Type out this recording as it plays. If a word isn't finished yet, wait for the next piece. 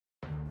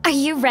Are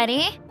you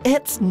ready?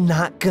 It's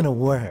not gonna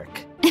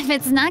work. If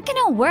it's not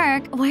gonna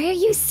work, why are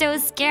you so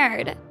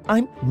scared?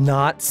 I'm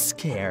not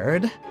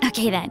scared.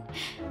 Okay then,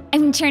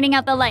 I'm turning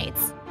out the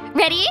lights.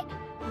 Ready?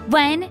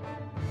 1,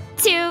 2,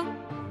 3!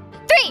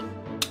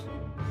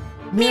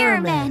 Mirror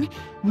Man!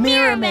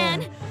 Mirror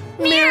Man!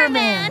 Mirror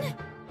Man!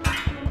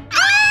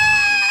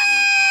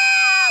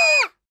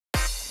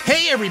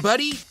 Hey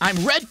everybody, I'm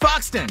Red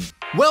Foxton.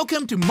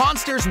 Welcome to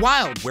Monsters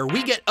Wild, where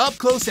we get up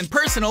close and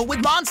personal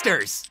with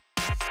monsters.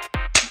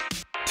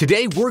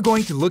 Today we're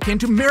going to look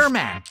into Mirror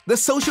Man, the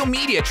social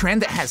media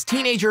trend that has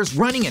teenagers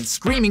running and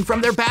screaming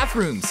from their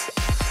bathrooms.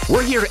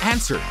 We're here to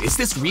answer, is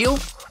this real?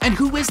 And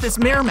who is this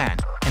Mirror Man?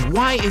 And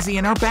why is he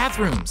in our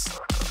bathrooms?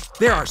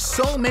 There are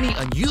so many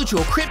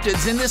unusual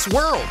cryptids in this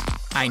world.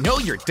 I know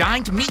you're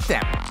dying to meet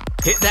them.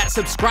 Hit that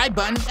subscribe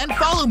button and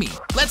follow me.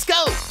 Let's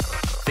go!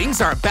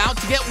 Things are about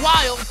to get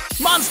wild.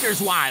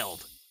 Monsters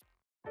Wild!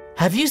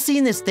 Have you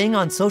seen this thing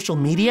on social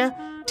media?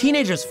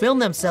 Teenagers film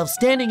themselves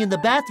standing in the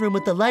bathroom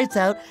with the lights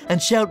out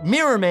and shout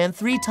Mirror Man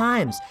 3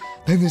 times.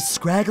 Then this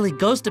scraggly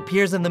ghost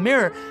appears in the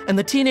mirror and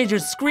the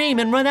teenagers scream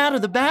and run out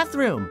of the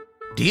bathroom.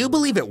 Do you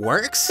believe it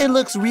works? It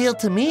looks real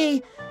to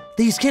me.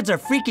 These kids are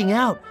freaking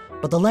out,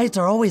 but the lights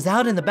are always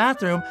out in the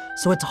bathroom,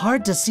 so it's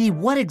hard to see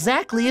what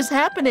exactly is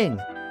happening.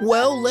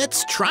 Well,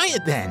 let's try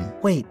it then.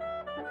 Wait,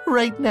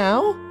 right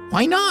now?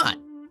 Why not?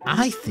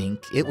 I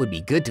think it would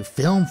be good to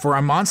film for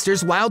our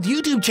Monsters Wild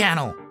YouTube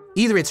channel.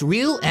 Either it's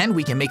real and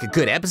we can make a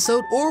good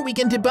episode, or we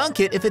can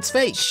debunk it if it's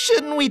fake.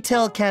 Shouldn't we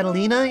tell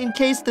Catalina in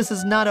case this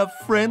is not a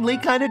friendly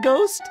kind of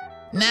ghost?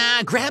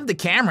 Nah, grab the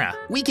camera.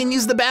 We can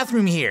use the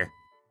bathroom here.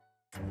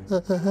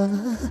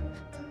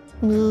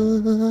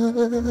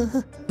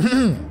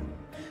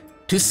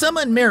 To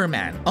summon Mirror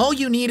Man, all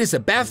you need is a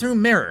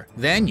bathroom mirror.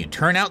 Then you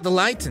turn out the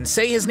lights and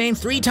say his name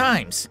 3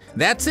 times.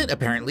 That's it,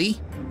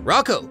 apparently.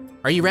 Rocco,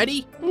 are you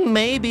ready?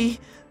 Maybe.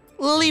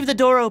 Leave the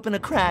door open a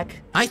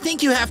crack. I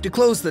think you have to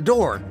close the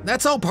door.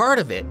 That's all part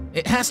of it.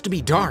 It has to be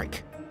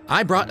dark.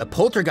 I brought a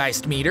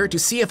poltergeist meter to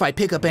see if I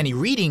pick up any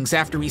readings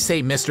after we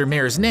say Mr.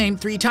 Mirror's name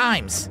 3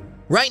 times.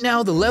 Right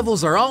now, the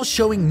levels are all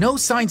showing no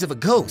signs of a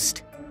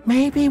ghost.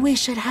 Maybe we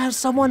should have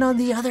someone on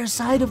the other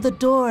side of the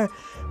door,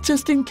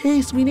 just in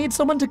case we need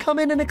someone to come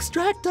in and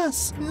extract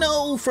us.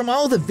 No, from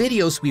all the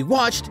videos we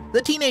watched,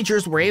 the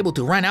teenagers were able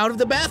to run out of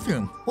the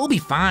bathroom. We'll be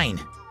fine.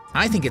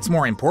 I think it's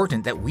more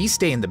important that we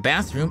stay in the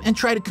bathroom and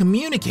try to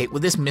communicate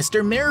with this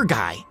Mr. Mirror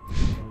guy.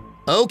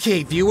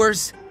 Okay,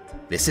 viewers,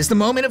 this is the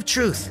moment of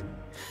truth.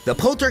 The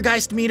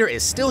poltergeist meter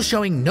is still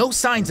showing no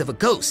signs of a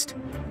ghost.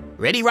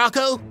 Ready,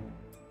 Rocco?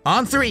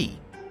 On 3.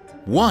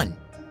 1,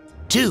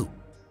 2,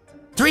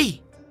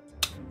 3.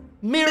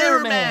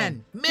 Mirror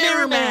Man!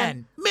 Mirror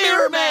Man!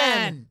 Mirror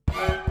Man!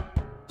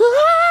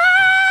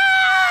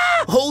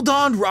 Hold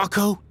on,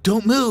 Rocco.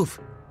 Don't move.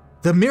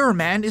 The Mirror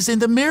Man is in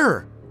the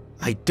mirror.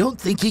 I don't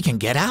think he can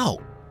get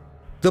out.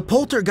 The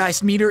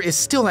poltergeist meter is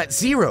still at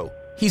 0.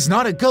 He's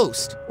not a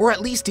ghost, or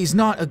at least he's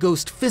not a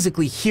ghost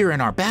physically here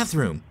in our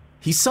bathroom.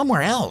 He's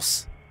somewhere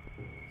else.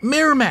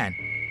 Mirror Man,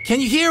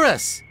 can you hear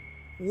us?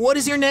 What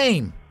is your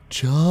name?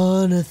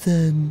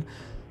 Jonathan.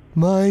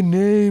 My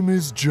name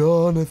is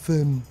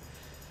Jonathan.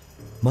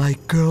 My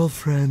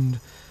girlfriend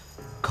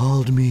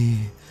called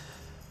me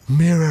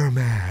Mirror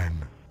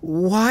Man.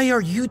 Why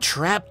are you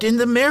trapped in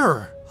the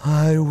mirror?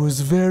 I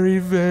was very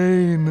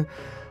vain.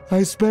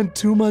 I spent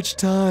too much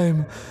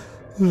time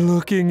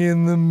looking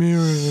in the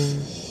mirror.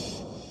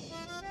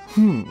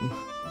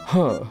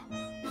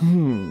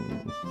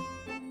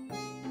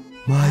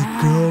 My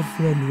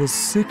girlfriend was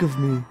sick of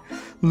me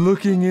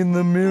looking in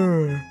the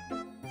mirror.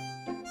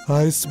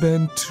 I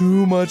spent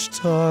too much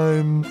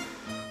time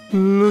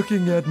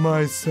looking at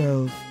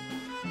myself.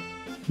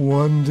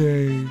 One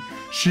day,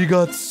 she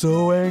got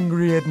so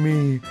angry at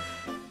me.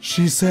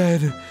 She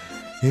said,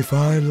 if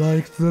I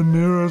liked the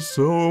mirror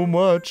so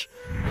much,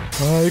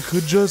 I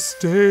could just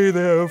stay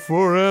there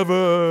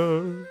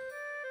forever.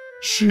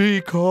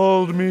 She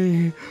called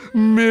me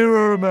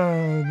Mirror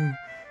Man.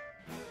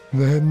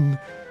 Then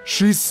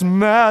she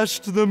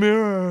smashed the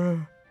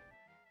mirror.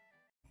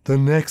 The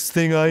next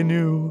thing I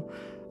knew,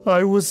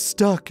 I was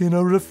stuck in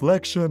a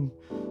reflection.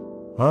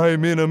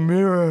 I'm in a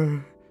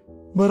mirror,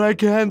 but I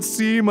can't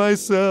see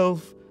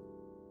myself.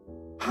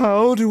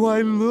 How do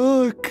I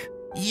look?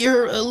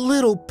 You're a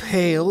little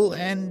pale,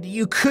 and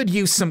you could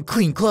use some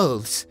clean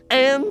clothes.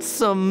 And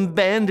some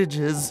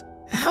bandages.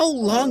 How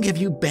long have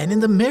you been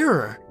in the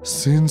mirror?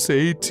 Since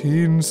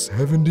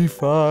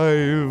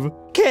 1875.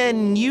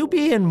 Can you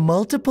be in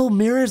multiple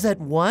mirrors at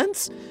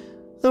once?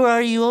 Or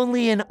are you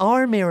only in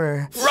our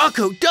mirror?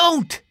 Rocco,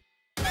 don't!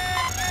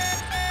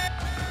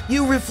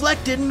 You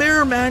reflected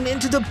Mirror Man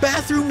into the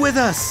bathroom with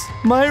us.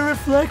 My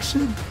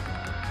reflection.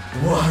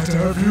 What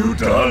have you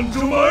done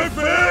to my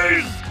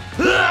face?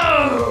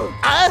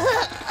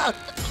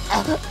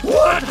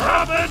 What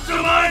happened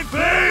to my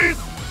face?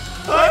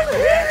 I'm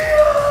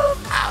hideous!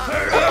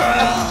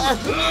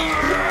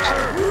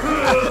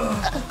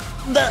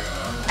 The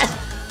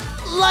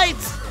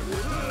lights!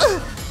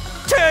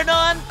 Turn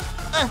on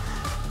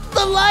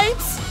the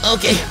lights!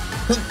 Okay.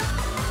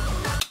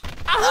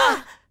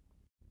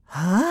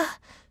 Huh?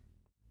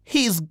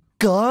 He's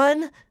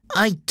gone?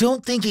 I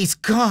don't think he's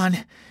gone.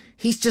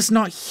 He's just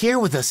not here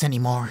with us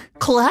anymore.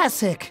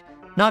 Classic.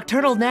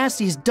 Nocturnal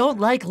nasties don't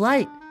like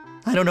light.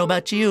 I don't know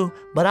about you,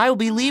 but I will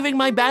be leaving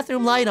my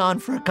bathroom light on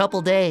for a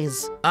couple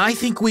days. I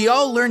think we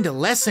all learned a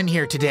lesson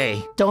here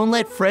today. Don't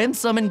let friends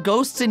summon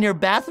ghosts in your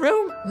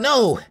bathroom?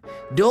 No,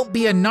 don't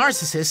be a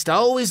narcissist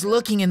always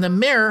looking in the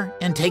mirror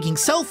and taking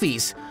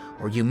selfies,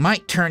 or you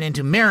might turn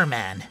into Mirror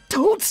Man.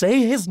 Don't say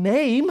his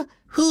name.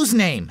 Whose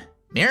name?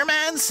 Mirror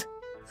Man's?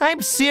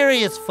 I'm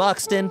serious,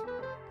 Foxton.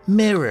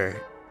 Mirror.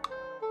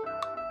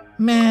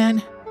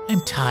 Man,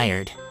 I'm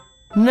tired.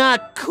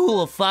 Not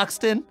cool,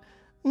 Foxton.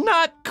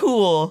 Not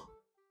cool.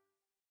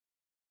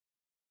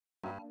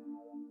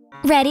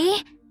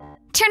 Ready?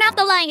 Turn off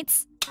the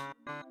lights.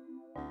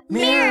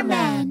 Mirror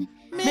Man!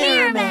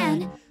 Mirror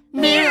Man!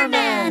 Mirror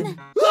Man!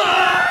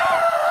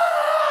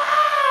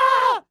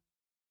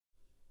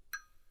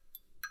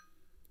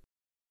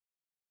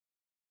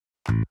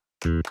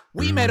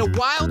 We met a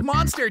wild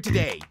monster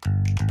today.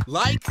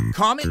 Like,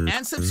 comment,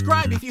 and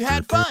subscribe if you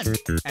had fun,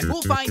 and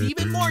we'll find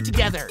even more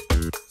together.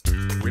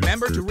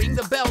 Remember to ring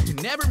the bell to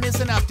never miss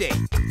an update.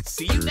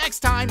 See you next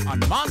time on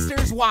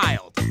Monsters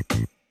Wild.